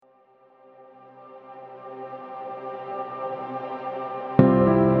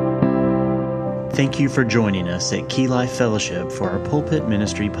Thank you for joining us at Key Life Fellowship for our Pulpit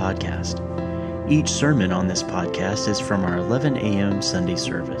Ministry podcast. Each sermon on this podcast is from our 11 a.m. Sunday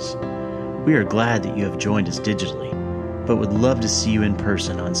service. We are glad that you have joined us digitally, but would love to see you in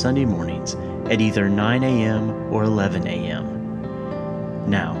person on Sunday mornings at either 9 a.m. or 11 a.m.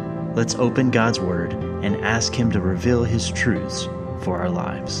 Now, let's open God's Word and ask Him to reveal His truths for our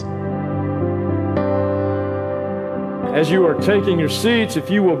lives. As you are taking your seats, if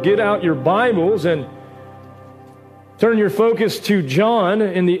you will get out your Bibles and turn your focus to John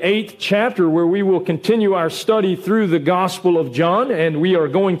in the 8th chapter, where we will continue our study through the Gospel of John, and we are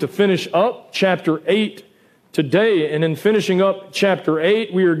going to finish up chapter 8 today. And in finishing up chapter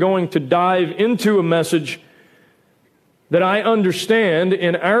 8, we are going to dive into a message that I understand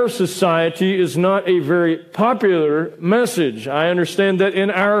in our society is not a very popular message. I understand that in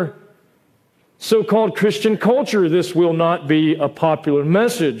our so-called Christian culture, this will not be a popular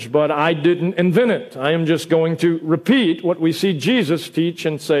message, but I didn't invent it. I am just going to repeat what we see Jesus teach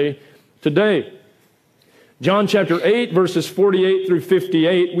and say today. John chapter 8, verses 48 through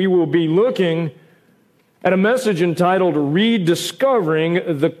 58, we will be looking at a message entitled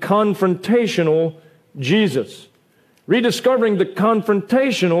Rediscovering the Confrontational Jesus. Rediscovering the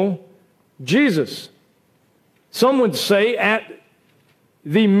confrontational Jesus. Some would say at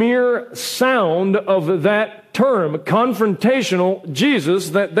the mere sound of that term, confrontational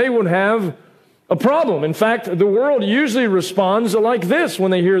Jesus, that they would have a problem. In fact, the world usually responds like this when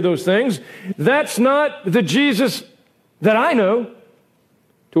they hear those things. That's not the Jesus that I know.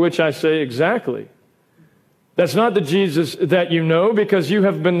 To which I say, exactly. That's not the Jesus that you know, because you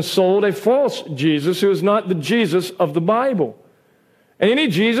have been sold a false Jesus who is not the Jesus of the Bible. And any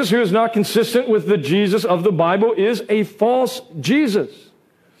Jesus who is not consistent with the Jesus of the Bible is a false Jesus.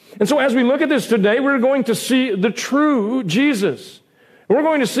 And so as we look at this today, we're going to see the true Jesus. We're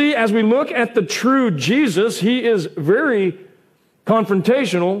going to see, as we look at the true Jesus, He is very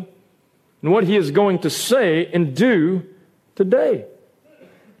confrontational in what He is going to say and do today.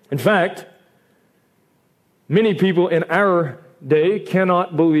 In fact, many people in our day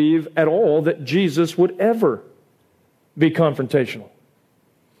cannot believe at all that Jesus would ever be confrontational,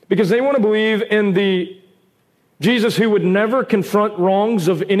 because they want to believe in the Jesus who would never confront wrongs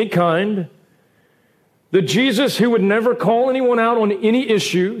of any kind, the Jesus who would never call anyone out on any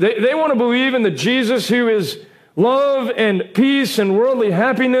issue. They want to believe in the Jesus who is love and peace and worldly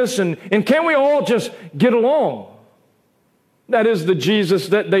happiness, and can we all just get along? That is the Jesus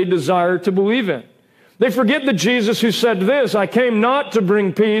that they desire to believe in. They forget the Jesus who said this, I came not to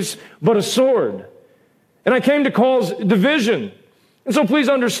bring peace, but a sword. And I came to cause division. And so please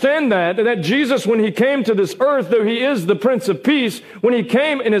understand that Jesus, when He came to this earth, though He is the Prince of Peace, when He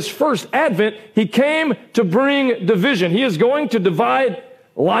came in His first advent, He came to bring division. He is going to divide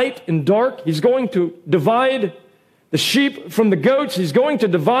light and dark. He's going to divide the sheep from the goats. He's going to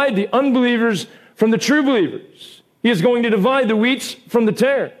divide the unbelievers from the true believers. He is going to divide the wheats from the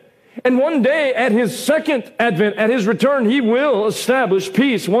tare. And one day, at His second advent, at His return, He will establish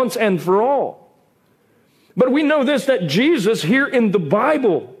peace once and for all. But we know this, that Jesus here in the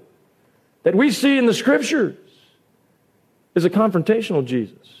Bible, that we see in the Scriptures, is a confrontational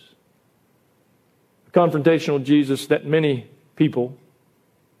Jesus. A confrontational Jesus that many people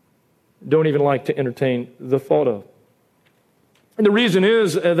don't even like to entertain the thought of. And the reason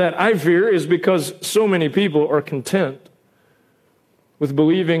is that I fear is because so many people are content with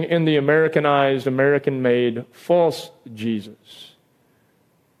believing in the Americanized, American-made false Jesus.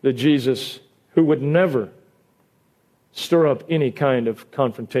 The Jesus who would never stir up any kind of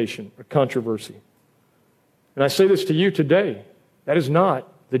confrontation or controversy. And I say this to you today, that is not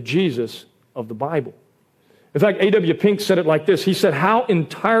the Jesus of the Bible. In fact, A.W. Pink said it like this. He said, how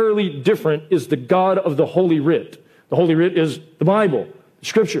entirely different is the God of the Holy Writ? The Holy Writ is the Bible, the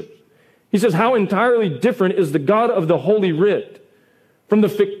Scriptures. He says, how entirely different is the God of the Holy Writ from the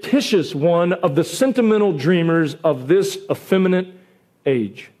fictitious one of the sentimental dreamers of this effeminate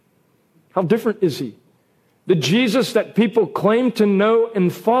age. How different is He? The Jesus that people claim to know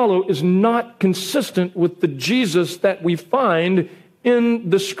and follow is not consistent with the Jesus that we find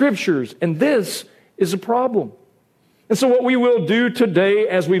in the Scriptures. And this is a problem. And so what we will do today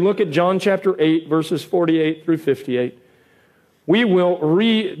as we look at John chapter 8, verses 48 through 58, we will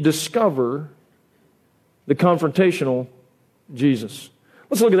rediscover the confrontational Jesus.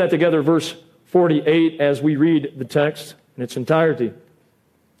 Let's look at that together, verse 48, as we read the text in its entirety.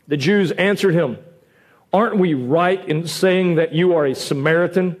 The Jews answered Him, aren't we right in saying that you are a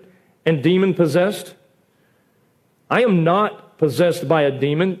Samaritan and demon-possessed? I am not possessed by a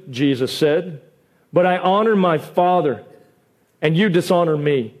demon, Jesus said, but I honor my Father, and you dishonor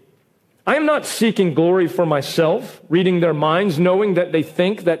me. I am not seeking glory for myself, reading their minds, knowing that they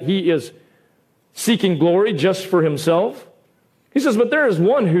think that he is seeking glory just for himself. He says, but there is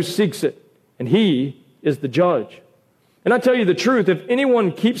one who seeks it, and he is the judge. And I tell you the truth, if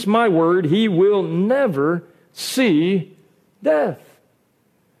anyone keeps my word, he will never see death.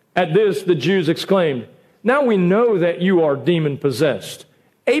 At this, the Jews exclaimed, now we know that you are demon-possessed.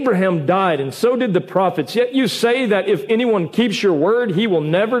 Abraham died, and so did the prophets. Yet you say that if anyone keeps your word, he will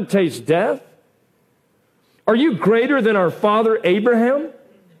never taste death? Are you greater than our father Abraham?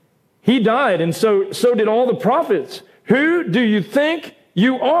 He died, and so did all the prophets. Who do you think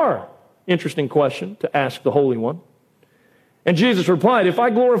you are? Interesting question to ask the Holy One. And Jesus replied, if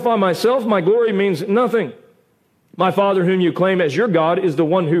I glorify myself, my glory means nothing. My Father, whom you claim as your God, is the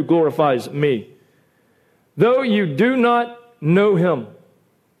one who glorifies me. Though you do not know him,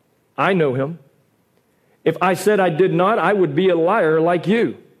 I know him. If I said I did not, I would be a liar like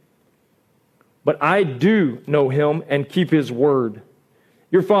you. But I do know him and keep his word.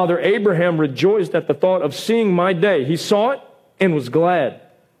 Your father Abraham rejoiced at the thought of seeing my day. He saw it and was glad.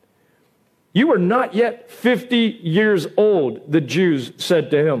 You are not yet 50 years old, the Jews said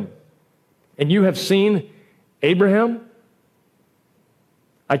to him. And you have seen Abraham?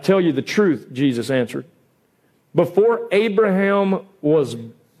 I tell you the truth, Jesus answered. Before Abraham was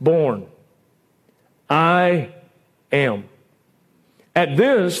born, I am. At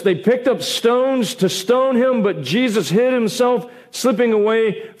this, they picked up stones to stone him, but Jesus hid himself, slipping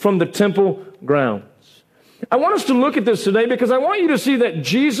away from the temple grounds. I want us to look at this today because I want you to see that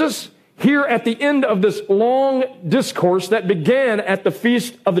Jesus, here at the end of this long discourse that began at the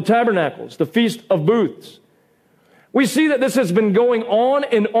Feast of the Tabernacles, the Feast of Booths, we see that this has been going on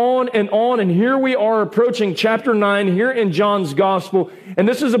and on and on, and here we are approaching chapter 9 here in John's Gospel, and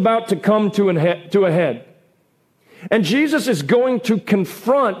this is about to come to a head. And Jesus is going to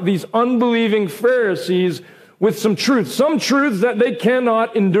confront these unbelieving Pharisees with some truths that they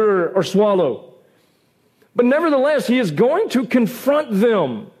cannot endure or swallow. But nevertheless, he is going to confront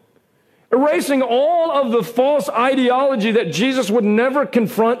them, erasing all of the false ideology that Jesus would never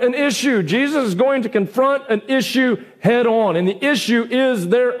confront an issue. Jesus is going to confront an issue head on, and the issue is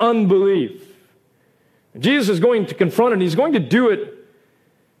their unbelief. And Jesus is going to confront it, and he's going to do it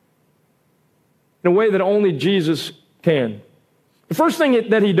in a way that only Jesus can. The first thing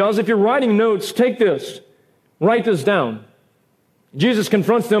that he does, if you're writing notes, take this, write this down. Jesus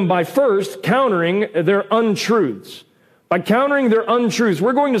confronts them by first countering their untruths. By countering their untruths.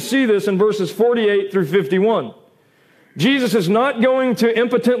 We're going to see this in verses 48 through 51. Jesus is not going to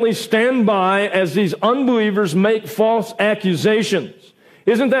impotently stand by as these unbelievers make false accusations.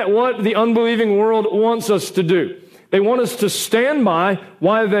 Isn't that what the unbelieving world wants us to do? They want us to stand by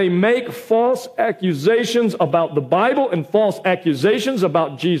while they make false accusations about the Bible and false accusations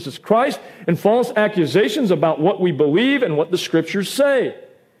about Jesus Christ and false accusations about what we believe and what the Scriptures say.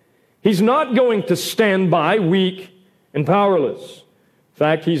 He's not going to stand by weak and powerless. In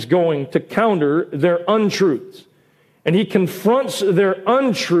fact, he's going to counter their untruths. And he confronts their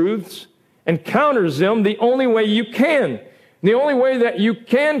untruths and counters them the only way you can. The only way that you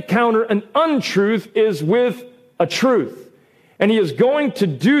can counter an untruth is with a truth. And he is going to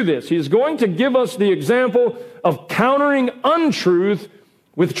do this. He is going to give us the example of countering untruth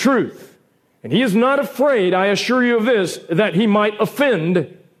with truth. And he is not afraid, I assure you of this, that he might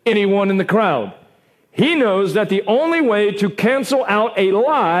offend anyone in the crowd. He knows that the only way to cancel out a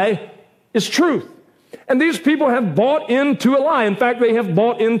lie is truth. And these people have bought into a lie. In fact, they have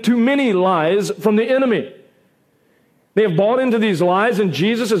bought into many lies from the enemy. They have bought into these lies, and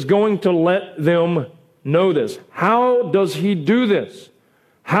Jesus is going to let them know this. How does he do this?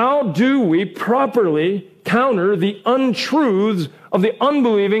 How do we properly counter the untruths of the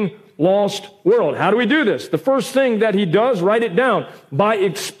unbelieving lost world? How do we do this? The first thing that he does, write it down, by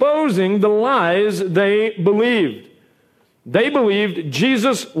exposing the lies they believed. They believed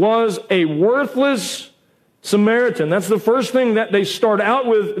Jesus was a worthless Samaritan. That's the first thing that they start out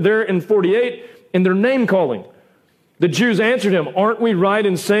with there in 48 in their name calling. The Jews answered him, aren't we right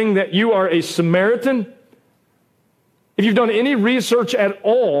in saying that you are a Samaritan? If you've done any research at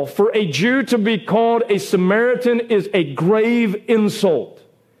all, for a Jew to be called a Samaritan is a grave insult.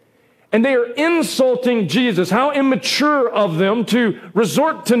 And they are insulting Jesus. How immature of them to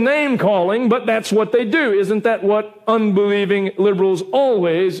resort to name calling, but that's what they do. Isn't that what unbelieving liberals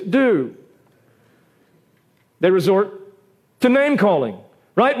always do? They resort to name calling,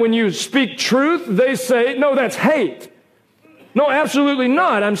 right? When you speak truth, they say, no, that's hate. No, absolutely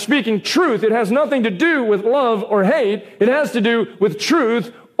not. I'm speaking truth. It has nothing to do with love or hate. It has to do with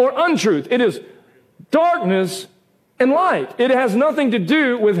truth or untruth. It is darkness and light. It has nothing to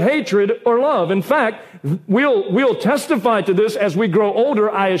do with hatred or love. In fact, we'll testify to this as we grow older.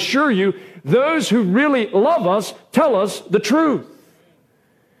 I assure you, those who really love us tell us the truth.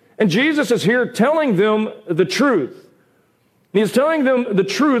 And Jesus is here telling them the truth. He is telling them the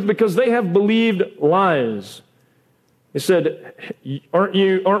truth because they have believed lies. He said,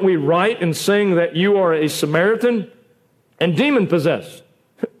 aren't we right in saying that you are a Samaritan and demon-possessed?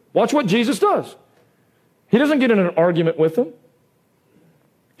 Watch what Jesus does. He doesn't get in an argument with them.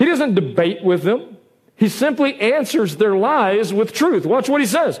 He doesn't debate with them. He simply answers their lies with truth. Watch what he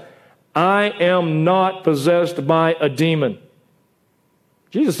says. I am not possessed by a demon.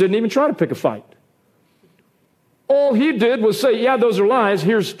 Jesus didn't even try to pick a fight. All he did was say, yeah, those are lies.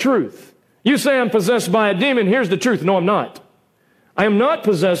 Here's truth. You say I'm possessed by a demon. Here's the truth. No, I'm not. I am not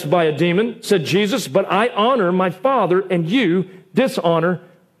possessed by a demon, said Jesus, but I honor my Father and you dishonor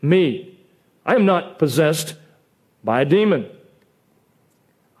me. I am not possessed by a demon.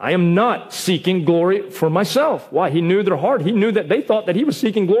 I am not seeking glory for myself. Why? He knew their heart. He knew that they thought that he was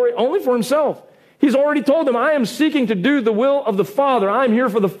seeking glory only for himself. He's already told them, I am seeking to do the will of the Father. I am here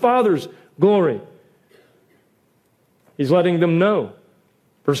for the Father's glory. He's letting them know.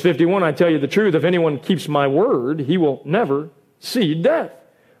 Verse 51, I tell you the truth, if anyone keeps my word, he will never see death.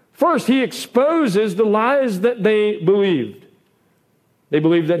 First, he exposes the lies that they believed. They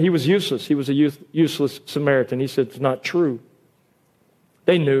believed that he was useless. He was a useless Samaritan. He said it's not true.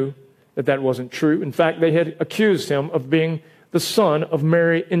 They knew that that wasn't true. In fact, they had accused him of being the son of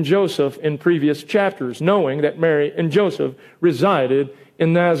Mary and Joseph in previous chapters, knowing that Mary and Joseph resided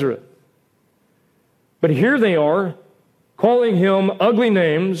in Nazareth. But here they are, calling him ugly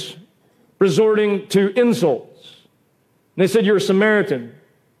names, resorting to insults. And they said, you're a Samaritan.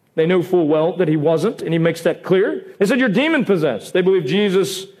 They knew full well that he wasn't, and he makes that clear. They said, you're demon-possessed. They believed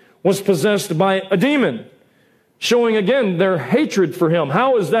Jesus was possessed by a demon, showing again their hatred for him.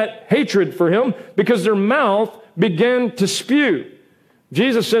 How is that hatred for him? Because their mouth began to spew.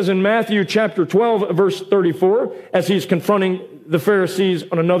 Jesus says in Matthew chapter 12, verse 34, as he's confronting the Pharisees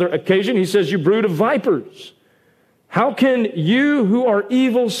on another occasion, he says, you brood of vipers. How can you who are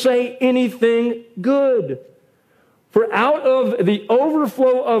evil say anything good? For out of the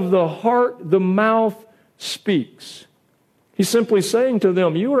overflow of the heart, the mouth speaks. He's simply saying to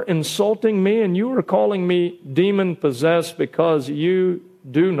them, you are insulting me and you are calling me demon-possessed because you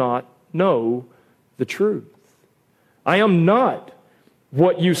do not know the truth. I am not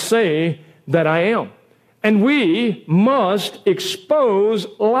what you say that I am. And we must expose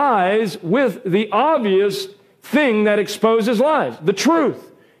lies with the obvious thing that exposes lies, the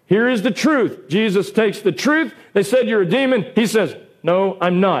truth. Here is the truth. Jesus takes the truth. They said, you're a demon. He says, no,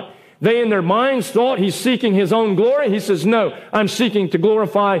 I'm not. They in their minds thought he's seeking his own glory. He says, no, I'm seeking to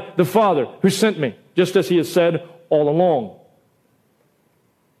glorify the Father who sent me, just as he has said all along.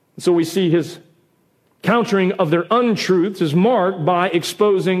 So we see his countering of their untruths is marked by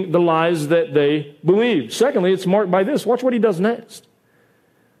exposing the lies that they believe. Secondly, it's marked by this. Watch what he does next.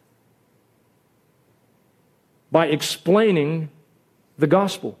 By explaining the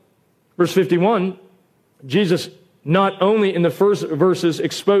gospel. Verse 51, Jesus not only in the first verses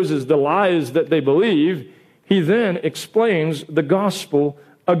exposes the lies that they believe, he then explains the gospel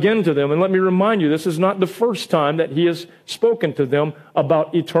again to them. And let me remind you, this is not the first time that he has spoken to them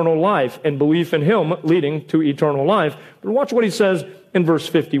about eternal life and belief in him leading to eternal life. But watch what he says in verse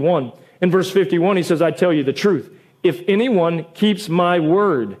 51. In verse 51, he says, I tell you the truth. If anyone keeps my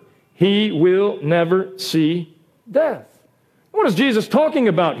word, he will never see death. What is Jesus talking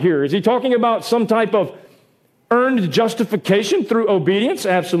about here? Is he talking about some type of earned justification through obedience?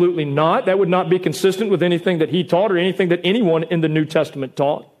 Absolutely not. That would not be consistent with anything that he taught or anything that anyone in the New Testament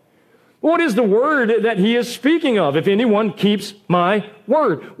taught. What is the word that he is speaking of? If anyone keeps my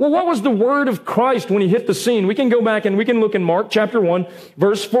word. Well, what was the word of Christ when he hit the scene? We can go back and we can look in Mark chapter 1,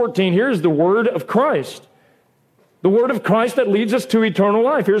 verse 14. Here's the word of Christ. The word of Christ that leads us to eternal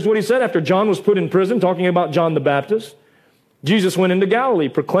life. Here's what he said after John was put in prison, talking about John the Baptist. Jesus went into Galilee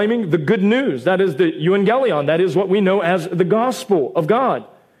proclaiming the good news. That is the euangelion. That is what we know as the gospel of God.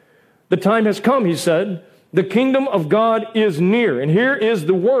 The time has come, he said. The kingdom of God is near. And here is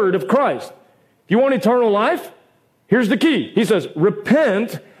the word of Christ. If you want eternal life, here's the key. He says,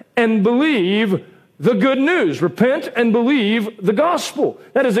 repent and believe the good news. Repent and believe the gospel.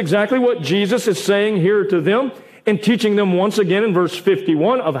 That is exactly what Jesus is saying here to them and teaching them once again in verse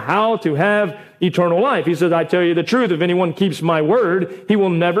 51 of how to have eternal life. He says, I tell you the truth, if anyone keeps my word, he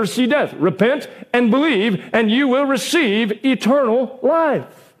will never see death. Repent and believe, and you will receive eternal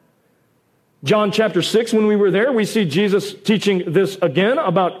life. John chapter 6, when we were there, we see Jesus teaching this again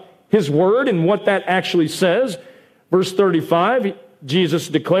about his word and what that actually says. Verse 35, Jesus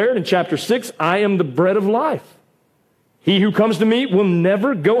declared in chapter 6, I am the bread of life. He who comes to me will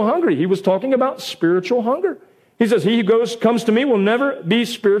never go hungry. He was talking about spiritual hunger. He says, he who comes to me will never be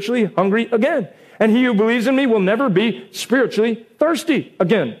spiritually hungry again. And he who believes in me will never be spiritually thirsty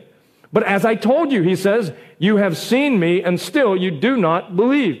again. But as I told you, he says, you have seen me and still you do not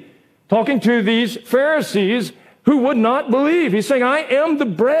believe. Talking to these Pharisees who would not believe. He's saying, I am the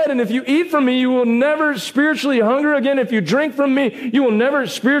bread, and if you eat from me, you will never spiritually hunger again. If you drink from me, you will never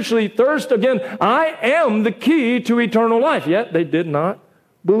spiritually thirst again. I am the key to eternal life. Yet they did not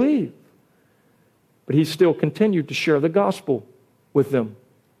believe. But he still continued to share the gospel with them.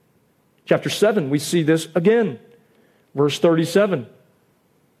 Chapter 7, we see this again. Verse 37.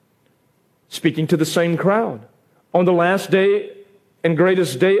 Speaking to the same crowd. On the last day and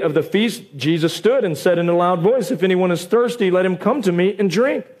greatest day of the feast, Jesus stood and said in a loud voice, if anyone is thirsty, let him come to me and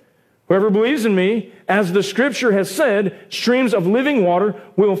drink. Whoever believes in me, as the scripture has said, streams of living water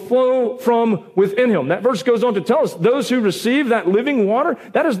will flow from within him. That verse goes on to tell us, those who receive that living water,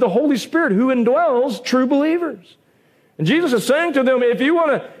 that is the Holy Spirit who indwells true believers. And Jesus is saying to them, if you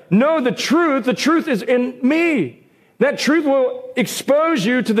want to know the truth is in me. That truth will expose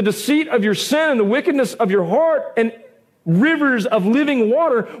you to the deceit of your sin and the wickedness of your heart, and rivers of living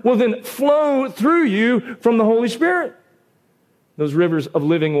water will then flow through you from the Holy Spirit. Those rivers of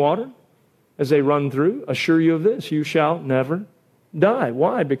living water, as they run through, assure you of this: you shall never die.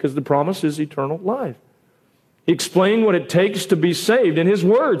 Why? Because the promise is eternal life. He explained what it takes to be saved in his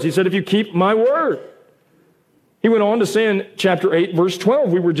words. He said, if you keep my word. He went on to say in chapter 8, verse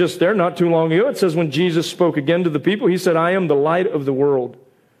 12, we were just there not too long ago. It says, when Jesus spoke again to the people, he said, I am the light of the world.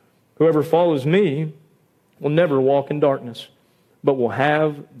 Whoever follows me will never walk in darkness, but will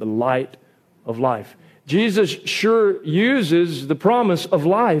have the light of life. Jesus sure uses the promise of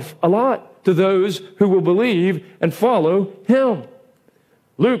life a lot to those who will believe and follow him.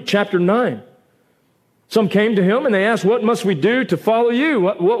 Luke chapter 9. Some came to him and they asked, what must we do to follow you?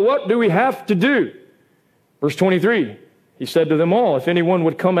 What do we have to do? Verse 23, he said to them all, if anyone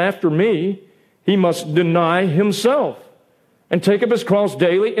would come after me, he must deny himself and take up his cross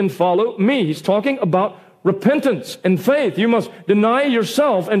daily and follow me. He's talking about repentance and faith. You must deny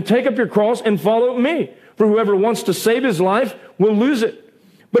yourself and take up your cross and follow me. For whoever wants to save his life will lose it.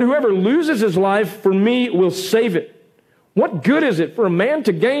 But whoever loses his life for me will save it. What good is it for a man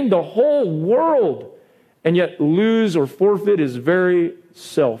to gain the whole world and yet lose or forfeit his very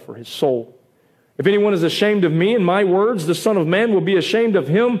self or his soul? If anyone is ashamed of me and my words, the Son of Man will be ashamed of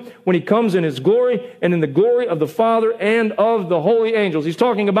him when he comes in his glory and in the glory of the Father and of the holy angels. He's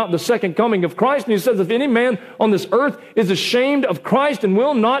talking about the second coming of Christ. And he says, if any man on this earth is ashamed of Christ and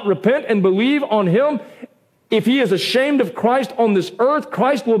will not repent and believe on him, if he is ashamed of Christ on this earth,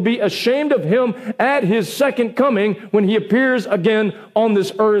 Christ will be ashamed of him at his second coming when he appears again on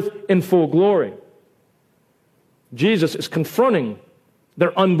this earth in full glory. Jesus is confronting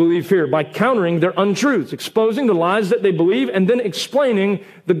their unbelief here by countering their untruths, exposing the lies that they believe, and then explaining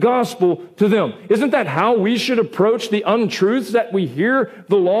the gospel to them. Isn't that how we should approach the untruths that we hear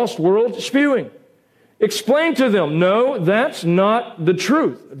the lost world spewing? Explain to them, no, that's not the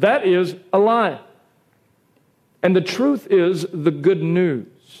truth. That is a lie. And the truth is the good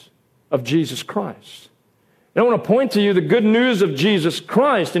news of Jesus Christ. And I want to point to you the good news of Jesus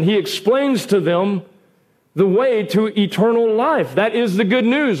Christ, and he explains to them the way to eternal life. That is the good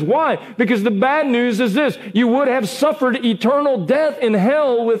news. Why? Because the bad news is this: you would have suffered eternal death in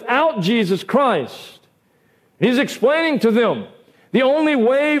hell without Jesus Christ. He's explaining to them, the only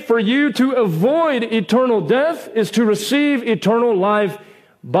way for you to avoid eternal death is to receive eternal life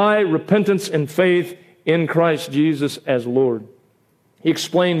by repentance and faith in Christ Jesus as Lord. He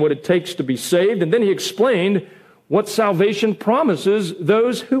explained what it takes to be saved, and then he explained what salvation promises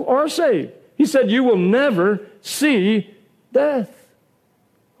those who are saved. He said, you will never see death.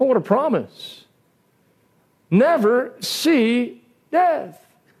 Oh, what a promise. Never see death.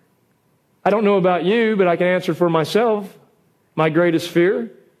 I don't know about you, but I can answer for myself. My greatest fear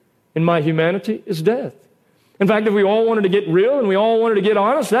in my humanity is death. In fact, if we all wanted to get real and we all wanted to get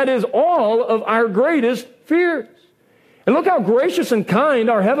honest, that is all of our greatest fears. And look how gracious and kind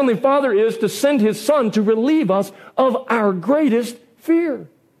our Heavenly Father is to send His Son to relieve us of our greatest fear.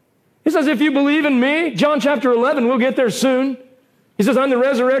 He says, if you believe in me, John chapter 11, we'll get there soon. He says, I'm the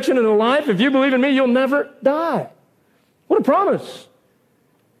resurrection and the life. If you believe in me, you'll never die. What a promise.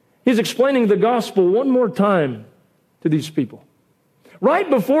 He's explaining the gospel one more time to these people. Right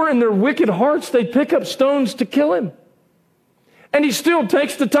before in their wicked hearts, they pick up stones to kill him. And he still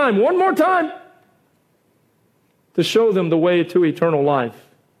takes the time, one more time, to show them the way to eternal life.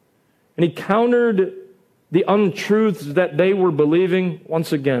 And he countered the untruths that they were believing,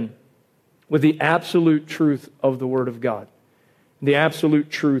 once again, with the absolute truth of the Word of God, the absolute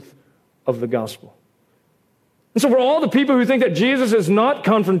truth of the gospel. And so for all the people who think that Jesus is not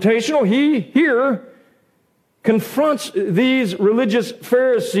confrontational, he here confronts these religious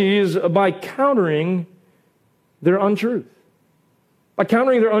Pharisees by countering their untruth. By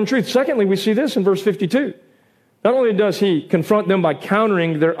countering their untruth. Secondly, we see this in verse 52. Not only does he confront them by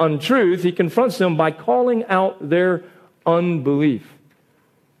countering their untruth, he confronts them by calling out their unbelief.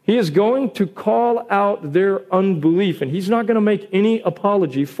 He is going to call out their unbelief, and he's not going to make any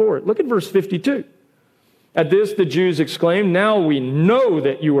apology for it. Look at verse 52. At this, the Jews exclaimed, "Now we know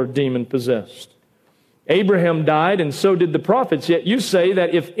that you are demon-possessed. Abraham died, and so did the prophets, yet you say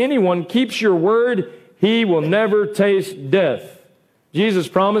that if anyone keeps your word, he will never taste death." Jesus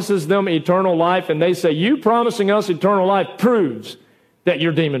promises them eternal life, and they say, you promising us eternal life proves that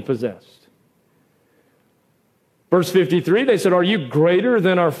you're demon-possessed. Verse 53, they said, "Are you greater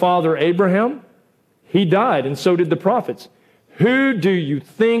than our father Abraham? He died, and so did the prophets. Who do you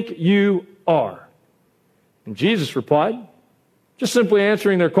think you are?" And Jesus replied, just simply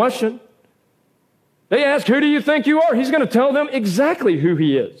answering their question. They asked, "Who do you think you are?" He's going to tell them exactly who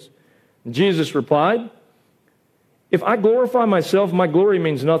he is. And Jesus replied, "If I glorify myself, my glory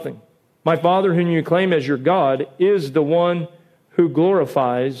means nothing. My Father, whom you claim as your God, is the one who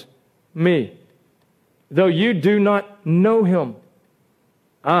glorifies me. Though you do not know him,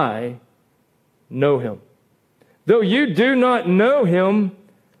 I know him. Though you do not know him,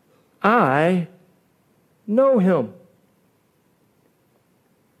 I know him.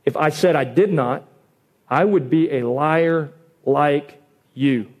 If I said I did not, I would be a liar like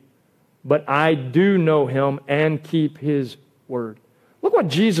you. But I do know him and keep his word." Look what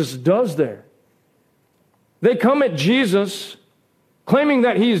Jesus does there. They come at Jesus claiming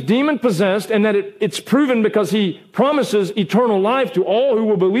that he is demon-possessed and that it's proven because he promises eternal life to all who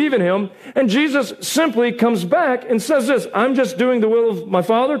will believe in him. And Jesus simply comes back and says this, "I'm just doing the will of my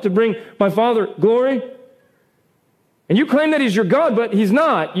Father to bring my Father glory. And you claim that he's your God, but he's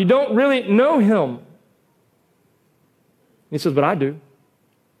not. You don't really know him." He says, "But I do.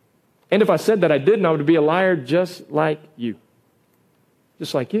 And if I said that I didn't, I would be a liar just like you."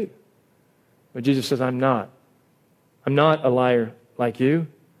 Just like you. But Jesus says, I'm not. I'm not a liar like you.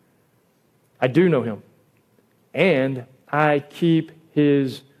 I do know him. And I keep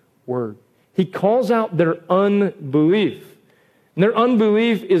his word. He calls out their unbelief. And their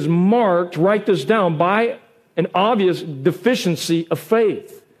unbelief is marked, write this down, by an obvious deficiency of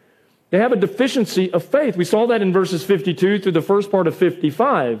faith. They have a deficiency of faith. We saw that in verses 52 through the first part of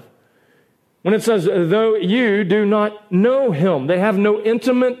 55. When it says, "Though you do not know him," they have no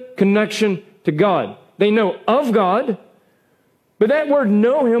intimate connection to God. They know of God, but that word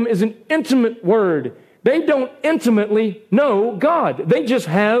 "know him" is an intimate word. They don't intimately know God. They just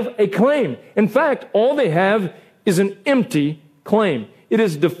have a claim. In fact, all they have is an empty claim. It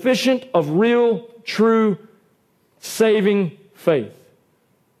is deficient of real, true, saving faith.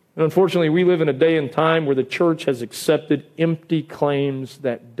 And unfortunately, we live in a day and time where the church has accepted empty claims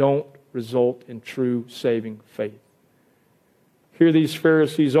that don't result in true saving faith. Here these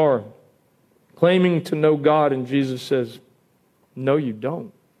Pharisees are, claiming to know God, and Jesus says, no, you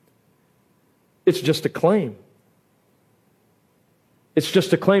don't. It's just a claim. It's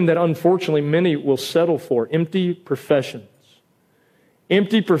just a claim that unfortunately many will settle for. Empty professions.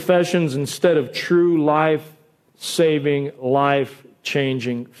 Empty professions instead of true life-saving,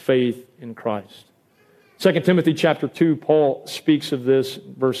 life-changing faith in Christ. 2 Timothy chapter 2, Paul speaks of this,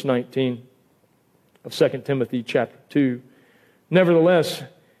 verse 19 of 2 Timothy chapter 2. "Nevertheless,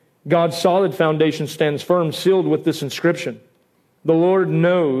 God's solid foundation stands firm, sealed with this inscription: The Lord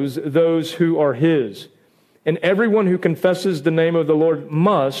knows those who are his, and everyone who confesses the name of the Lord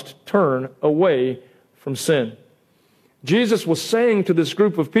must turn away from sin." Jesus was saying to this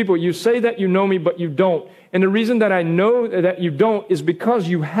group of people, you say that you know me, but you don't. And the reason that I know that you don't is because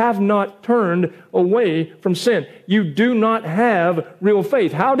you have not turned away from sin. You do not have real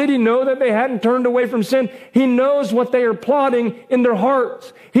faith. How did he know that they hadn't turned away from sin? He knows what they are plotting in their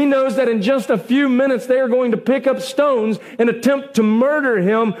hearts. He knows that in just a few minutes they are going to pick up stones and attempt to murder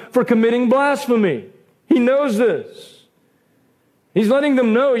him for committing blasphemy. He knows this. He's letting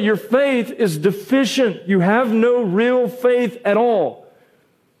them know your faith is deficient. You have no real faith at all.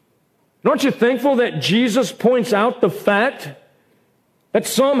 And aren't you thankful that Jesus points out the fact that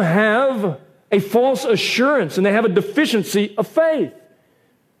some have a false assurance and they have a deficiency of faith?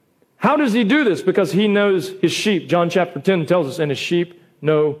 How does he do this? Because he knows his sheep. John chapter 10 tells us, and his sheep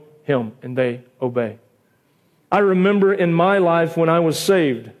know him and they obey. I remember in my life when I was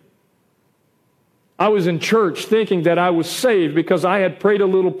saved, I was in church thinking that I was saved because I had prayed a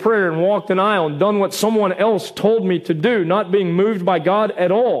little prayer and walked an aisle and done what someone else told me to do, not being moved by God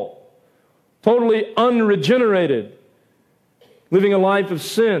at all. Totally unregenerated, living a life of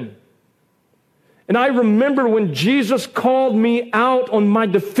sin. And I remember when Jesus called me out on my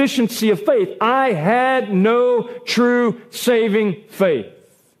deficiency of faith. I had no true saving faith.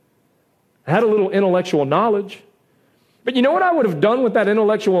 I had a little intellectual knowledge. But you know what I would have done with that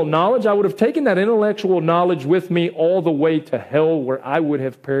intellectual knowledge? I would have taken that intellectual knowledge with me all the way to hell, where I would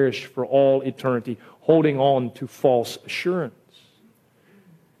have perished for all eternity, holding on to false assurance.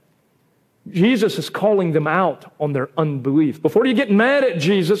 Jesus is calling them out on their unbelief. Before you get mad at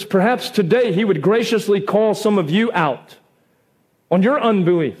Jesus, perhaps today He would graciously call some of you out on your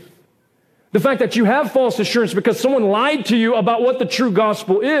unbelief. The fact that you have false assurance because someone lied to you about what the true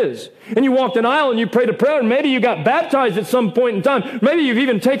gospel is. And you walked an aisle and you prayed a prayer, and maybe you got baptized at some point in time. Maybe you've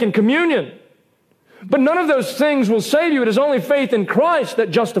even taken communion. But none of those things will save you. It is only faith in Christ that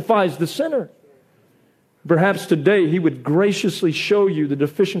justifies the sinner. Perhaps today He would graciously show you the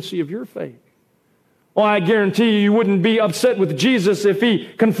deficiency of your faith. Well, I guarantee you wouldn't be upset with Jesus if He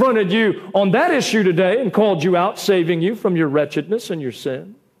confronted you on that issue today and called you out, saving you from your wretchedness and your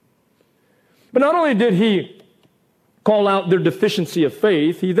sin. But not only did He call out their deficiency of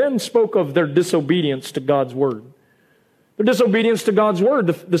faith, He then spoke of their disobedience to God's Word. Their disobedience to God's Word.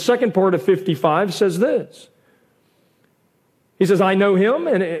 The second part of 55 says this. He says, I know Him,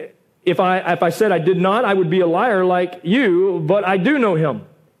 and if I said I did not, I would be a liar like you, but I do know Him,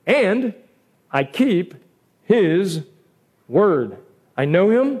 and I keep His Word. I know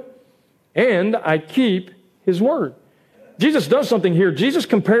Him, and I keep His Word. Jesus does something here. Jesus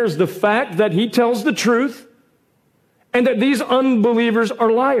compares the fact that He tells the truth and that these unbelievers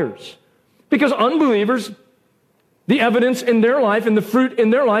are liars. Because unbelievers, the evidence in their life and the fruit in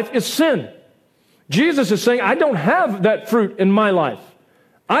their life is sin. Jesus is saying, I don't have that fruit in my life.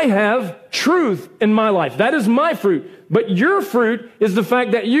 I have truth in my life. That is my fruit. But your fruit is the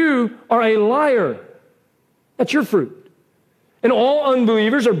fact that you are a liar. That's your fruit. And all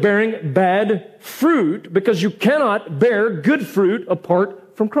unbelievers are bearing bad fruit because you cannot bear good fruit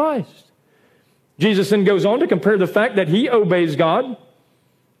apart from Christ. Jesus then goes on to compare the fact that He obeys God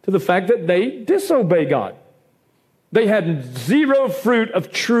to the fact that they disobey God. They had zero fruit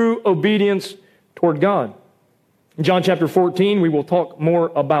of true obedience toward God. In John chapter 14, we will talk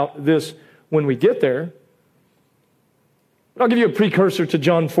more about this when we get there. I'll give you a precursor to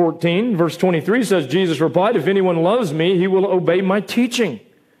John 14. Verse 23 says, Jesus replied, if anyone loves me, he will obey my teaching.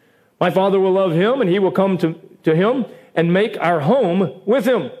 My Father will love him, and he will come to him and make our home with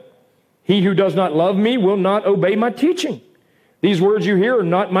him. He who does not love me will not obey my teaching. These words you hear are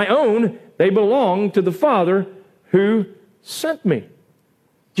not my own. They belong to the Father who sent me.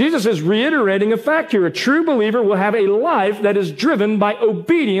 Jesus is reiterating a fact here. A true believer will have a life that is driven by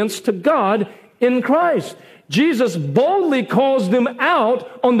obedience to God in Christ. Jesus boldly calls them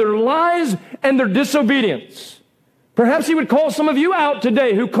out on their lies and their disobedience. Perhaps He would call some of you out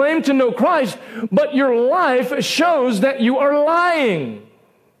today who claim to know Christ, but your life shows that you are lying.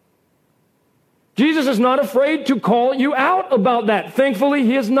 Jesus is not afraid to call you out about that. Thankfully,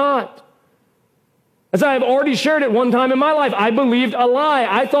 He is not. As I have already shared at one time in my life, I believed a lie.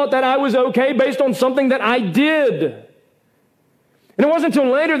 I thought that I was okay based on something that I did. And it wasn't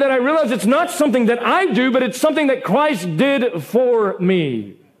until later that I realized it's not something that I do, but it's something that Christ did for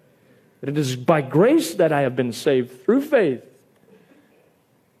me. That it is by grace that I have been saved through faith.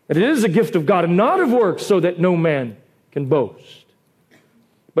 That it is a gift of God and not of works, so that no man can boast.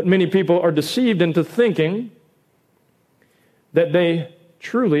 But many people are deceived into thinking that they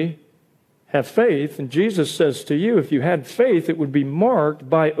truly have faith. And Jesus says to you, if you had faith, it would be marked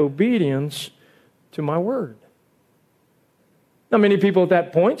by obedience to my word. Now, many people at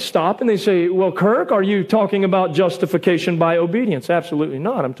that point stop and they say, well, Kirk, are you talking about justification by obedience? Absolutely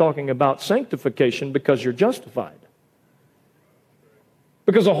not. I'm talking about sanctification because you're justified.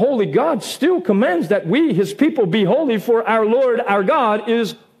 Because a holy God still commands that we, His people, be holy, for our Lord, our God,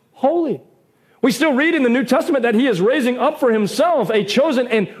 is holy. We still read in the New Testament that He is raising up for Himself a chosen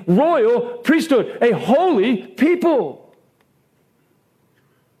and royal priesthood, a holy people.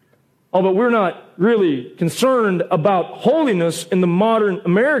 Oh, but we're not really concerned about holiness in the modern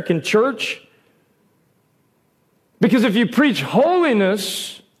American church. Because if you preach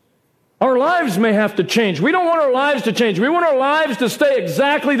holiness, our lives may have to change. We don't want our lives to change. We want our lives to stay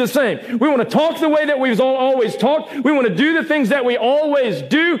exactly the same. We want to talk the way that we've always talked. We want to do the things that we always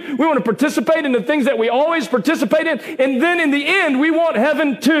do. We want to participate in the things that we always participate in. And then in the end, we want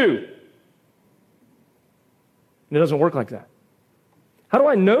heaven too. And it doesn't work like that. How do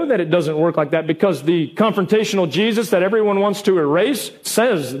I know that it doesn't work like that? Because the confrontational Jesus that everyone wants to erase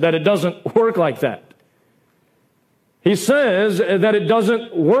says that it doesn't work like that. He says that it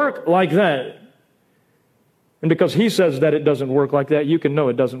doesn't work like that. And because he says that it doesn't work like that, you can know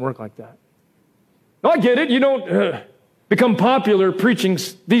it doesn't work like that. Now, I get it. You don't become popular preaching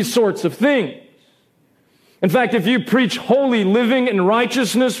these sorts of things. In fact, if you preach holy living and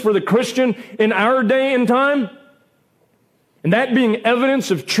righteousness for the Christian in our day and time, and that being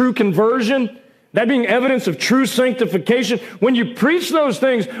evidence of true conversion, that being evidence of true sanctification, when you preach those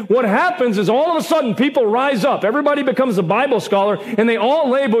things, what happens is all of a sudden people rise up. Everybody becomes a Bible scholar, and they all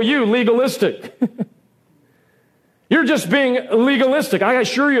label you legalistic. You're just being legalistic. I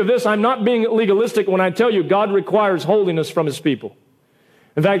assure you of this, I'm not being legalistic when I tell you God requires holiness from His people.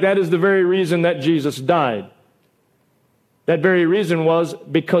 In fact, that is the very reason that Jesus died. That very reason was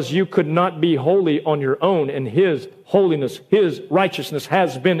because you could not be holy on your own, and His holiness, His righteousness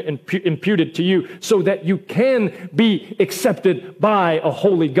has been imputed to you so that you can be accepted by a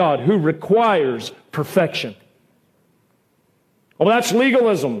holy God who requires perfection. Well, that's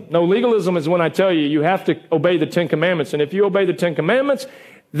legalism. No, legalism is when I tell you, you have to obey the Ten Commandments. And if you obey the Ten Commandments,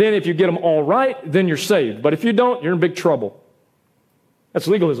 then if you get them all right, then you're saved. But if you don't, you're in big trouble. That's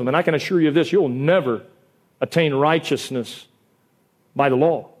legalism. And I can assure you of this, you'll never attain righteousness by the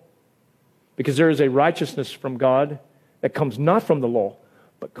law. Because there is a righteousness from God that comes not from the law,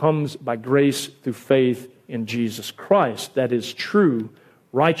 but comes by grace through faith in Jesus Christ. That is true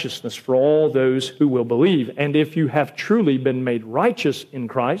righteousness for all those who will believe. And if you have truly been made righteous in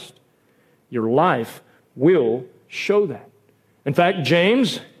Christ, your life will show that. In fact,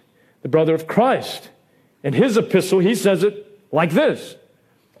 James, the brother of Christ, in his epistle, he says it like this.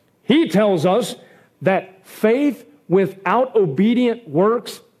 He tells us that faith without obedient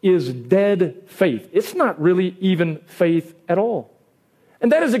works is dead faith. It's not really even faith at all. And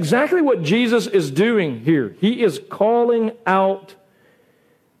that is exactly what Jesus is doing here. He is calling out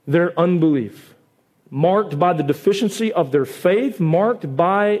their unbelief, marked by the deficiency of their faith, marked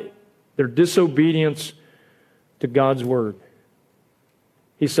by their disobedience to God's word.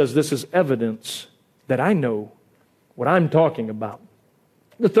 He says, this is evidence that I know what I'm talking about.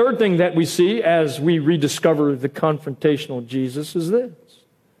 The third thing that we see as we rediscover the confrontational Jesus is this.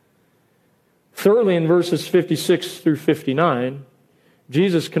 Thirdly, in verses 56 through 59,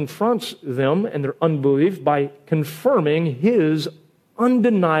 Jesus confronts them and their unbelief by confirming His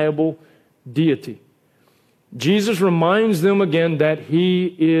undeniable deity. Jesus reminds them again that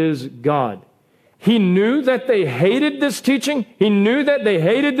He is God. He knew that they hated this teaching. He knew that they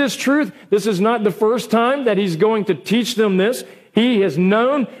hated this truth. This is not the first time that He's going to teach them this. He has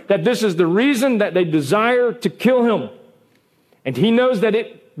known that this is the reason that they desire to kill Him. And He knows that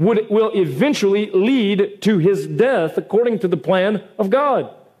it will eventually lead to His death according to the plan of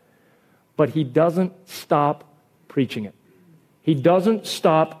God. But He doesn't stop preaching it. He doesn't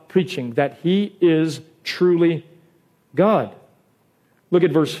stop preaching that He is truly God. Look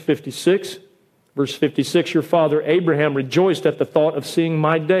at verse 56. Verse 56, your father Abraham rejoiced at the thought of seeing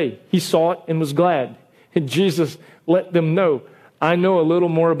my day. He saw it and was glad. And Jesus let them know, I know a little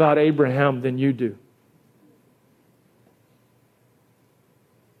more about Abraham than you do.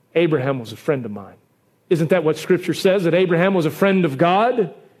 Abraham was a friend of mine. Isn't that what Scripture says, that Abraham was a friend of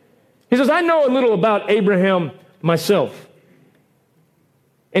God? He says, I know a little about Abraham myself.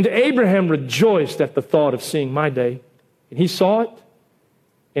 And Abraham rejoiced at the thought of seeing my day. And he saw it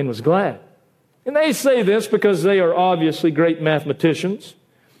and was glad. And they say this because they are obviously great mathematicians.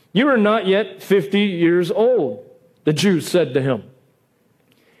 You are not yet 50 years old, the Jews said to him.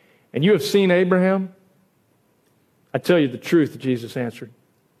 And you have seen Abraham? I tell you the truth, Jesus answered.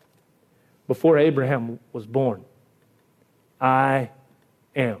 Before Abraham was born, I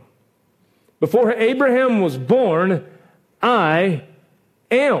am. Before Abraham was born, I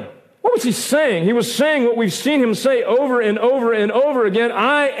am. What was he saying? He was saying what we've seen him say over and over and over again.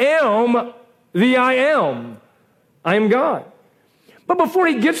 I am the I am. I am God. But before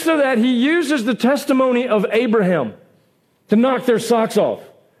he gets to that, he uses the testimony of Abraham to knock their socks off.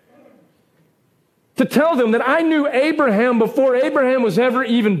 To tell them that I knew Abraham before Abraham was ever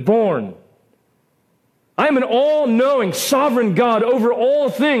even born. I am an all-knowing, sovereign God over all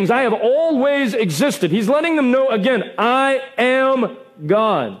things. I have always existed. He's letting them know again, I am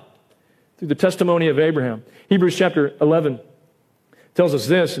God. Through the testimony of Abraham. Hebrews chapter 11 tells us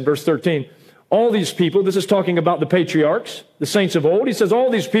this in verse 13. All these people, this is talking about the patriarchs, the saints of old. He says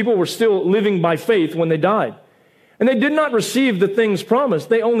all these people were still living by faith when they died. And they did not receive the things promised.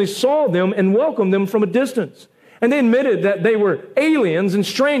 They only saw them and welcomed them from a distance. And they admitted that they were aliens and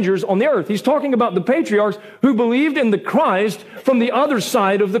strangers on the earth. He's talking about the patriarchs who believed in the Christ from the other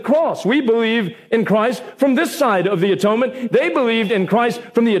side of the cross. We believe in Christ from this side of the atonement. They believed in Christ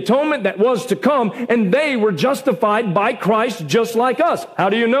from the atonement that was to come, and they were justified by Christ just like us. How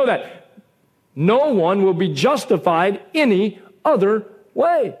do you know that? No one will be justified any other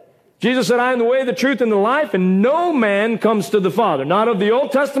way. Jesus said, I am the way, the truth, and the life, and no man comes to the Father. Not of the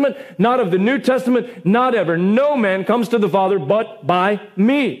Old Testament, not of the New Testament, not ever. No man comes to the Father but by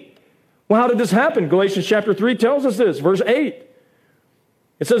me. Well, how did this happen? Galatians chapter 3 tells us this, verse 8.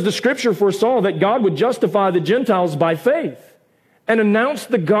 It says, the Scripture foresaw that God would justify the Gentiles by faith and announce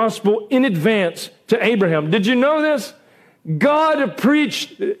the gospel in advance to Abraham. Did you know this? God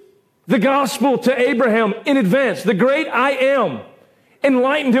preached the gospel to Abraham in advance. The great I Am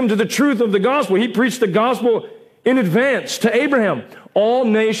enlightened him to the truth of the gospel. He preached the gospel in advance to Abraham. All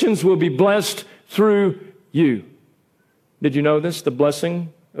nations will be blessed through you. Did you know this? The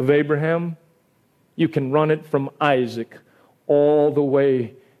blessing of Abraham, you can run it from Isaac all the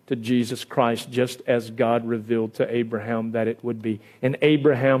way to Jesus Christ, just as God revealed to Abraham that it would be. And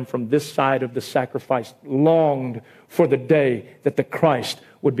Abraham, from this side of the sacrifice, longed for the day that the Christ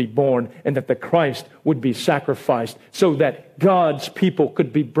would be born and that the Christ would be sacrificed so that God's people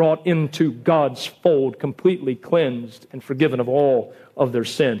could be brought into God's fold, completely cleansed and forgiven of all of their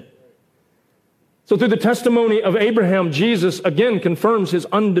sin. So through the testimony of Abraham, Jesus again confirms his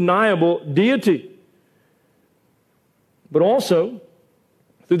undeniable deity. But also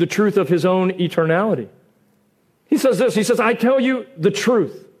through the truth of his own eternality. He says this, he says, I tell you the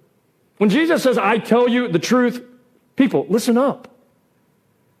truth. When Jesus says, I tell you the truth, people, listen up.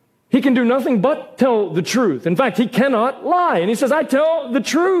 He can do nothing but tell the truth. In fact, he cannot lie. And he says, I tell the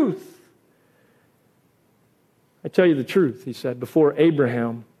truth. I tell you the truth, he said, before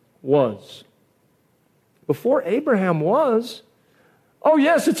Abraham was. Before Abraham was? Oh,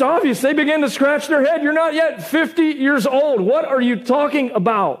 yes, it's obvious. They begin to scratch their head. You're not yet 50 years old. What are you talking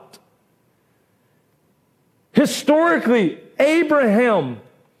about? Historically, Abraham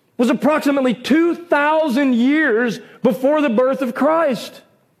was approximately 2,000 years before the birth of Christ.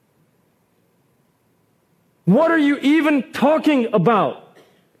 What are you even talking about?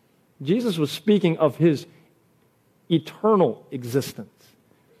 Jesus was speaking of his eternal existence.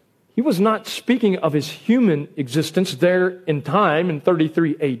 He was not speaking of his human existence there in time in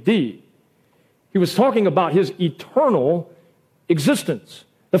 33 AD. He was talking about his eternal existence.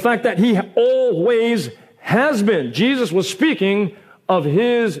 The fact that he always has been. Jesus was speaking of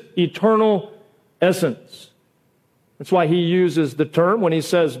his eternal essence. That's why he uses the term when he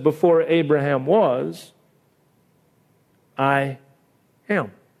says, before Abraham was, I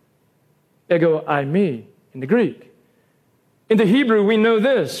am. Ego eimi in the Greek. In the Hebrew, we know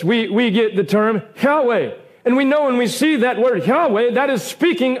this. We get the term Yahweh. And we know when we see that word Yahweh, that is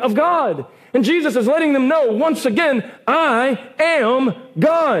speaking of God. And Jesus is letting them know once again, I am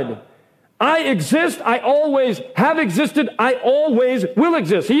God. I exist. I always have existed. I always will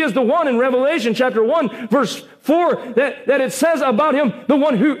exist. He is the one in Revelation chapter 1, verse 4, that it says about him, the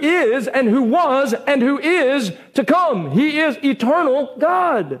one who is and who was and who is to come. He is eternal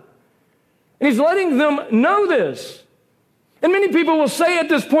God. And he's letting them know this. And many people will say at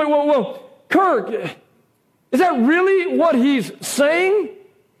this point, well, Kirk, is that really what he's saying?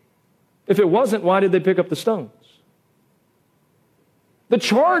 If it wasn't, why did they pick up the stones? The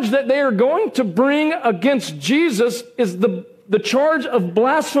charge that they are going to bring against Jesus is the charge of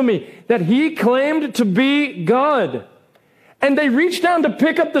blasphemy, that he claimed to be God. And they reached down to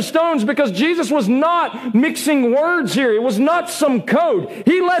pick up the stones because Jesus was not mixing words here. It was not some code.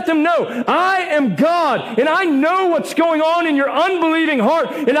 He let them know, I am God, and I know what's going on in your unbelieving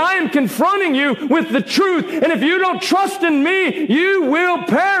heart, and I am confronting you with the truth. And if you don't trust in me, you will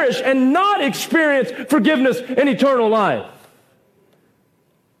perish and not experience forgiveness and eternal life.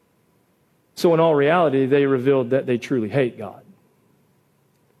 So in all reality, they revealed that they truly hate God.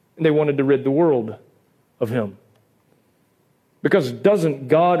 And they wanted to rid the world of him. Because doesn't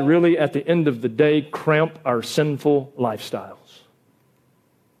God really, at the end of the day, cramp our sinful lifestyles?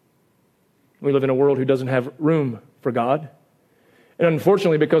 We live in a world who doesn't have room for God. And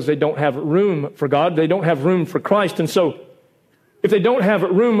unfortunately, because they don't have room for God, they don't have room for Christ. And so, if they don't have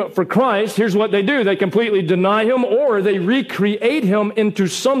room for Christ, here's what they do. They completely deny him, or they recreate him into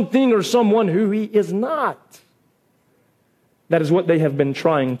something or someone who he is not. That is what they have been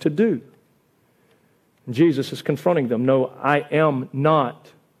trying to do. Jesus is confronting them. No, I am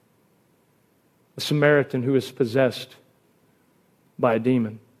not a Samaritan who is possessed by a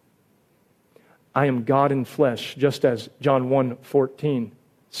demon. I am God in flesh, just as John 1:14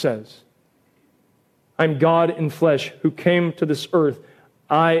 says. I'm God in flesh who came to this earth.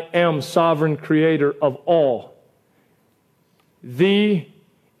 I am sovereign creator of all. The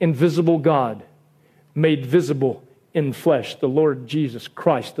invisible God made visible in flesh, the Lord Jesus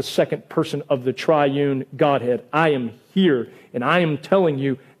Christ, the second person of the triune Godhead. I am here, and I am telling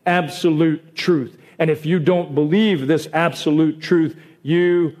you absolute truth. And if you don't believe this absolute truth,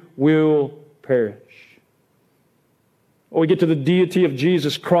 you will perish. When we get to the deity of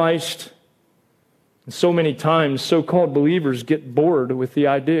Jesus Christ, and so many times so-called believers get bored with the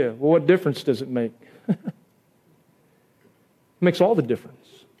idea. Well, what difference does it make? It makes all the difference.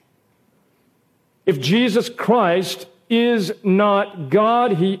 If Jesus Christ is not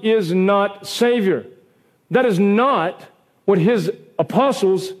God, He is not Savior. That is not what His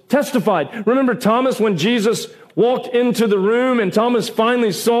apostles testified. Remember Thomas, when Jesus walked into the room and Thomas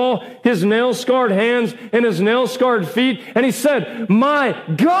finally saw his nail-scarred hands and his nail-scarred feet, and he said, "My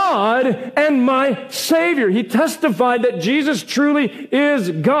God and my Savior." He testified that Jesus truly is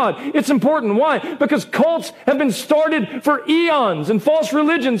God. It's important. Why? Because cults have been started for eons, and false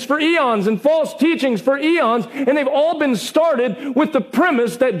religions for eons, and false teachings for eons, and they've all been started with the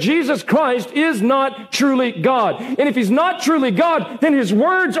premise that Jesus Christ is not truly God. And if He's not truly God, then His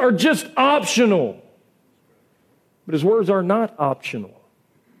words are just optional. But His words are not optional.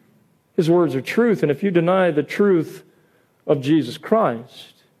 His words are truth, and if you deny the truth of Jesus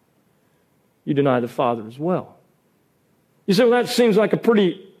Christ, you deny the Father as well. You say, well, that seems like a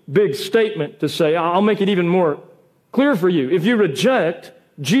pretty big statement to say. I'll make it even more clear for you. If you reject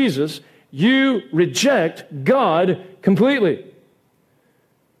Jesus, you reject God completely.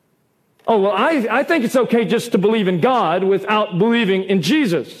 Oh, well, I think it's okay just to believe in God without believing in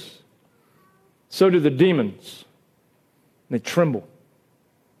Jesus. So do the demons. They tremble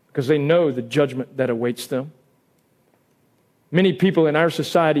because they know the judgment that awaits them. Many people in our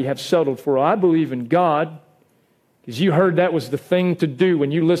society have settled for, I believe in God, because you heard that was the thing to do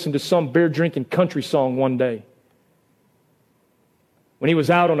when you listened to some beer-drinking country song one day. When he was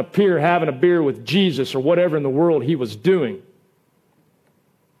out on a pier having a beer with Jesus or whatever in the world he was doing.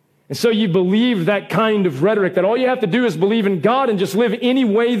 And so you believe that kind of rhetoric, that all you have to do is believe in God and just live any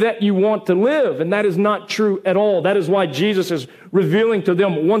way that you want to live. And that is not true at all. That is why Jesus is revealing to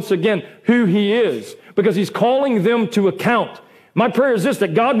them once again who He is, because He's calling them to account. My prayer is this,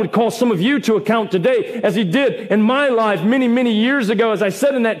 that God would call some of you to account today, as He did in my life many, many years ago, as I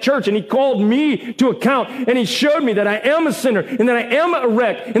sat in that church, and He called me to account, and He showed me that I am a sinner, and that I am a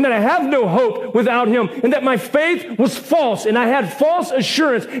wreck, and that I have no hope without Him, and that my faith was false, and I had false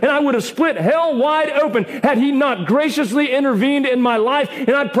assurance, and I would have split hell wide open had He not graciously intervened in my life.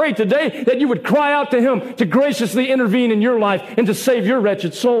 And I pray today that you would cry out to Him to graciously intervene in your life and to save your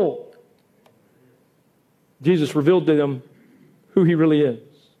wretched soul. Jesus revealed to them who He really is.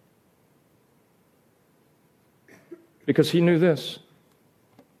 Because He knew this,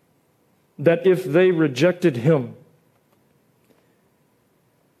 that if they rejected Him,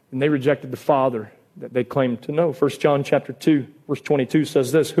 then they rejected the Father that they claimed to know. 1 John chapter 2, verse 22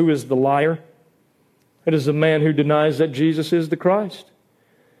 says this, "Who is the liar? It is the man who denies that Jesus is the Christ.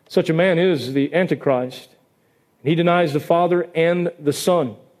 Such a man is the Antichrist. And he denies the Father and the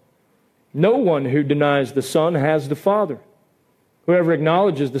Son. No one who denies the Son has the Father. Whoever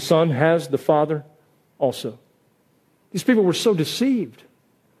acknowledges the Son has the Father also." These people were so deceived,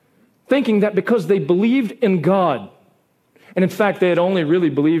 thinking that because they believed in God, and in fact they had only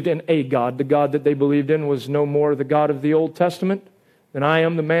really believed in a God, the God that they believed in was no more the God of the Old Testament than I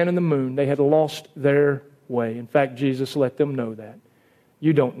am the man in the moon. They had lost their way. In fact, Jesus let them know that.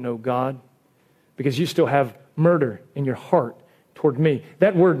 You don't know God because you still have murder in your heart toward me.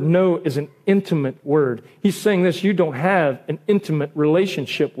 That word know is an intimate word. He's saying this, you don't have an intimate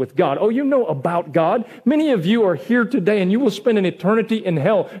relationship with God. Oh, you know about God. Many of you are here today and you will spend an eternity in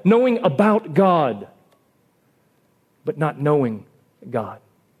hell knowing about God, but not knowing God.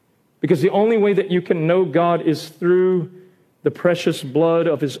 Because the only way that you can know God is through the precious blood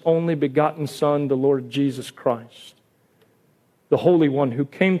of His only begotten Son, the Lord Jesus Christ, the Holy One who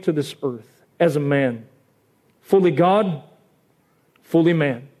came to this earth as a man, fully God, fully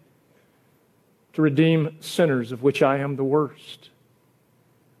man, to redeem sinners, of which I am the worst,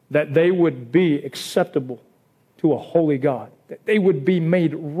 that they would be acceptable to a holy God, that they would be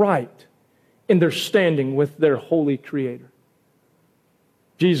made right in their standing with their holy Creator.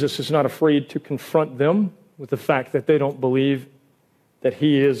 Jesus is not afraid to confront them with the fact that they don't believe that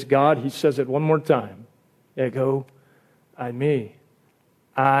He is God. He says it one more time, ego eimi.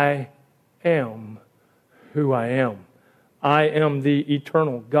 I am who I am. I am the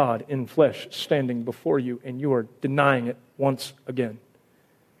eternal God in flesh standing before you, and you are denying it once again.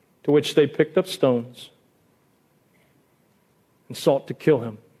 to which they picked up stones and sought to kill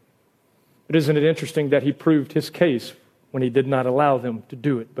him. But isn't it interesting that he proved his case when he did not allow them to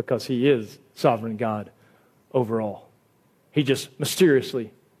do it, because he is sovereign God over all. He just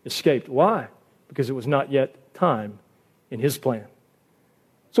mysteriously escaped. Why? Because it was not yet time in his plan.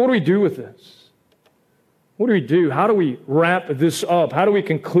 So what do we do with this? What do we do? How do we wrap this up? How do we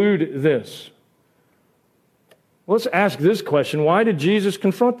conclude this? Well, let's ask this question. Why did Jesus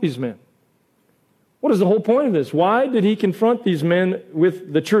confront these men? What is the whole point of this? Why did he confront these men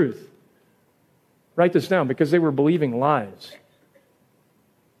with the truth? Write this down. Because they were believing lies.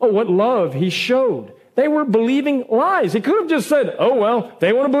 Oh, what love he showed. They were believing lies. He could have just said, oh, well,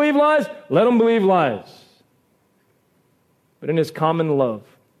 they want to believe lies, let them believe lies. But in his common love,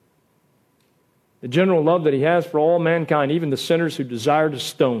 the general love that he has for all mankind, even the sinners who desire to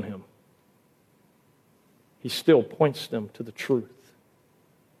stone him, he still points them to the truth,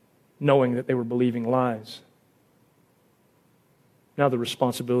 knowing that they were believing lies. Now the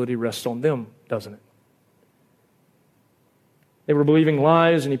responsibility rests on them, doesn't it? They were believing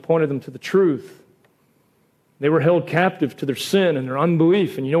lies, and he pointed them to the truth. They were held captive to their sin and their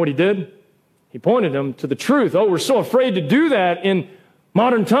unbelief. And you know what he did? He pointed them to the truth. Oh, we're so afraid to do that in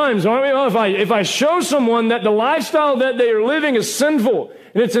modern times, aren't we? Oh, if I show someone that the lifestyle that they are living is sinful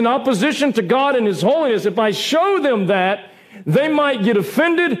and it's in opposition to God and His holiness, if I show them that, they might get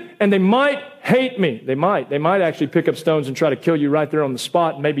offended and they might hate me. They might actually pick up stones and try to kill you right there on the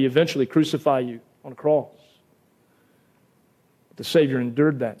spot and maybe eventually crucify you on a cross. But the Savior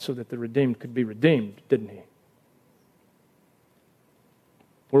endured that so that the redeemed could be redeemed, didn't He?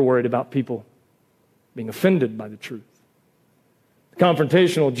 We're worried about people being offended by the truth. The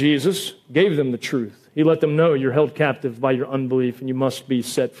confrontational Jesus gave them the truth. He let them know you're held captive by your unbelief and you must be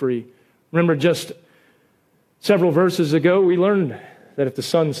set free. Remember, just several verses ago, we learned that if the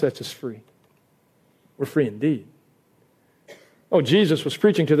Son sets us free, we're free indeed. Oh, Jesus was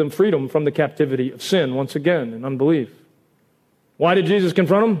preaching to them freedom from the captivity of sin once again and unbelief. Why did Jesus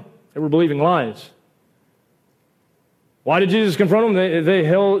confront them? They were believing lies. Why did Jesus confront them?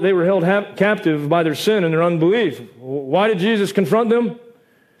 They were held captive by their sin and their unbelief. Why did Jesus confront them?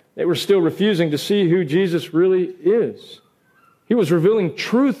 They were still refusing to see who Jesus really is. He was revealing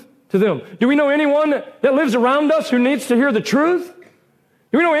truth to them. Do we know anyone that lives around us who needs to hear the truth?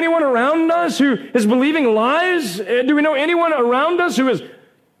 Do we know anyone around us who is believing lies? Do we know anyone around us who is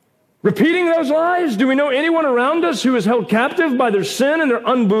repeating those lies? Do we know anyone around us who is held captive by their sin and their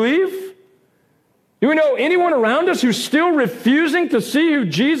unbelief? Do we know anyone around us who's still refusing to see who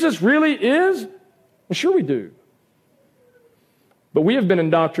Jesus really is? Well, sure we do. But we have been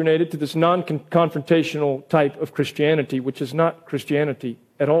indoctrinated to this non-confrontational type of Christianity, which is not Christianity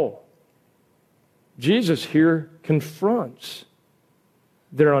at all. Jesus here confronts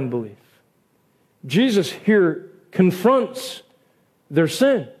their unbelief. Jesus here confronts their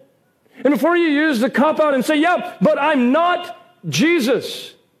sin. And before you use the cop-out and say, yeah, but I'm not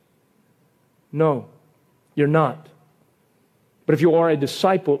Jesus. No, you're not. But if you are a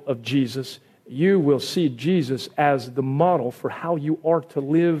disciple of Jesus, you will see Jesus as the model for how you are to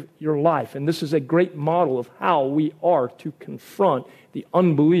live your life. And this is a great model of how we are to confront the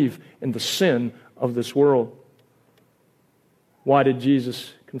unbelief and the sin of this world. Why did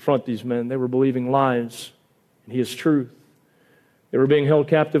Jesus confront these men? They were believing lies, and He is truth. They were being held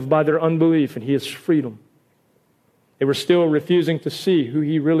captive by their unbelief, and He is freedom. They were still refusing to see who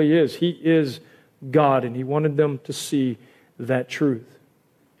He really is. He is God, and He wanted them to see that truth.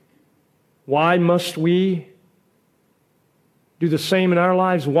 Why must we do the same in our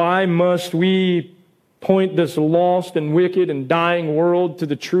lives? Why must we point this lost and wicked and dying world to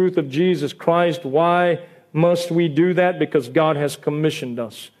the truth of Jesus Christ? Why must we do that? Because God has commissioned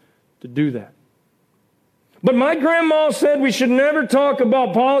us to do that. But my grandma said we should never talk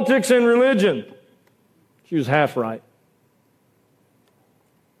about politics and religion. She was half right.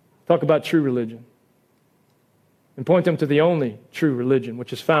 Talk about true religion. And point them to the only true religion,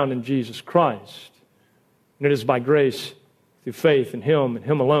 which is found in Jesus Christ. And it is by grace, through faith in Him and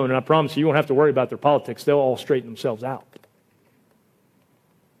Him alone. And I promise you won't have to worry about their politics. They'll all straighten themselves out.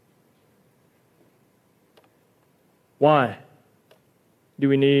 Why do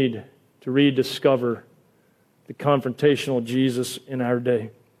we need to rediscover the confrontational Jesus in our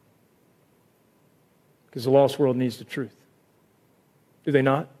day? Because the lost world needs the truth. Do they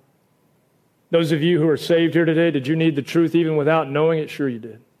not? Those of you who are saved here today, did you need the truth even without knowing it? Sure you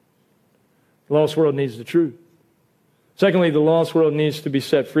did. The lost world needs the truth. Secondly, the lost world needs to be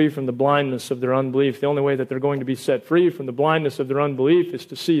set free from the blindness of their unbelief. The only way that they're going to be set free from the blindness of their unbelief is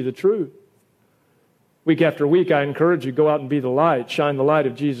to see the truth. Week after week, I encourage you, go out and be the light. Shine the light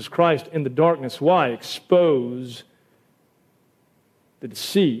of Jesus Christ in the darkness. Why? Expose the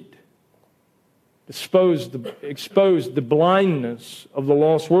deceit. Expose the blindness of the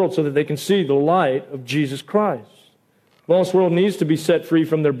lost world so that they can see the light of Jesus Christ. The lost world needs to be set free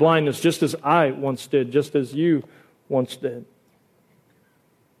from their blindness, just as I once did, just as you once did.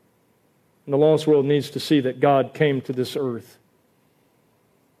 And the lost world needs to see that God came to this earth.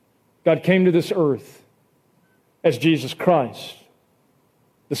 God came to this earth as Jesus Christ,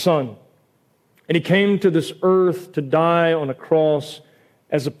 the Son. And He came to this earth to die on a cross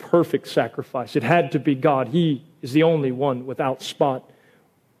as a perfect sacrifice. It had to be God. He is the only one without spot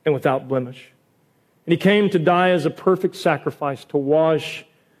and without blemish. And He came to die as a perfect sacrifice to wash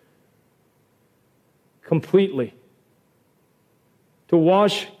completely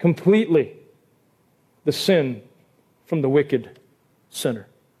the sin from the wicked sinner.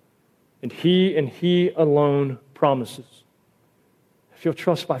 And He alone promises, if you'll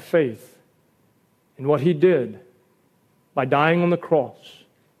trust by faith in what He did, by dying on the cross,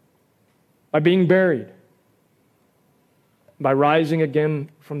 by being buried, by rising again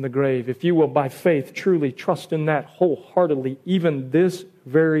from the grave, if you will by faith truly trust in that wholeheartedly, even this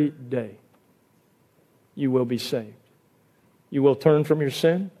very day, you will be saved. You will turn from your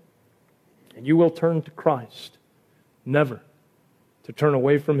sin, and you will turn to Christ, never to turn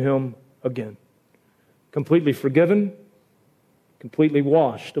away from Him again. Completely forgiven, completely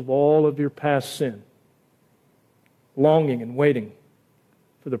washed of all of your past sin, longing and waiting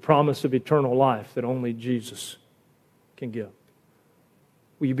for the promise of eternal life that only Jesus can give.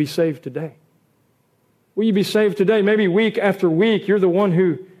 Will you be saved today? Will you be saved today? Maybe week after week, you're the one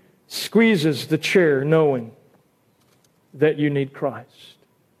who squeezes the chair knowing that you need Christ.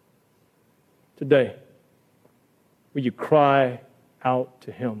 Today, will you cry out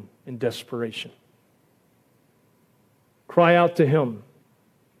to Him in desperation? Cry out to Him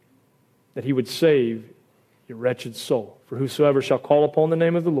that He would save your wretched soul. For whosoever shall call upon the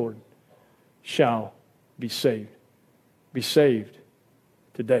name of the Lord shall be saved. Be saved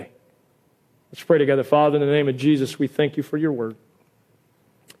today. Let's pray together. Father, in the name of Jesus, we thank You for Your word.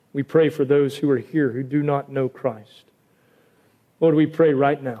 We pray for those who are here who do not know Christ. Lord, we pray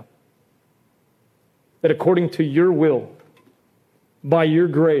right now that according to Your will, by Your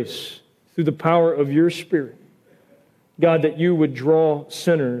grace, through the power of Your Spirit, God, that You would draw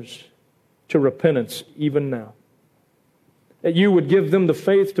sinners to repentance even now. That You would give them the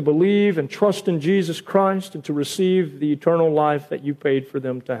faith to believe and trust in Jesus Christ and to receive the eternal life that You paid for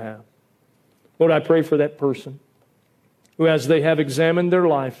them to have. Lord, I pray for that person who, as they have examined their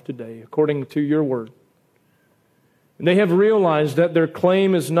life today, according to Your word, and they have realized that their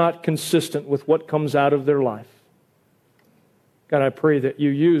claim is not consistent with what comes out of their life. God, I pray that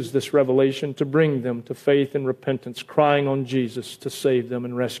You use this revelation to bring them to faith and repentance, crying on Jesus to save them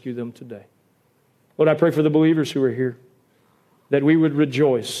and rescue them today. Lord, I pray for the believers who are here, that we would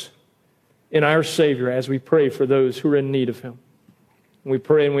rejoice in our Savior as we pray for those who are in need of Him. And we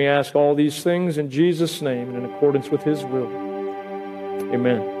pray and we ask all these things in Jesus' name and in accordance with His will.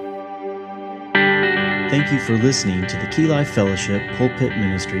 Amen. Thank you for listening to the Key Life Fellowship Pulpit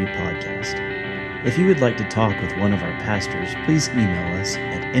Ministry podcast. If you would like to talk with one of our pastors, please email us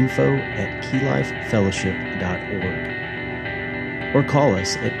at info@keylifefellowship.org or call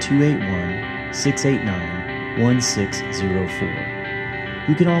us at 281-689-1604.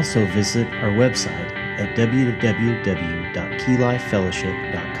 You can also visit our website at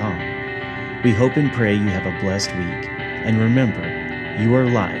www.keylifefellowship.com. We hope and pray you have a blessed week, and remember, you are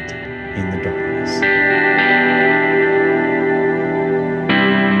light in the dark.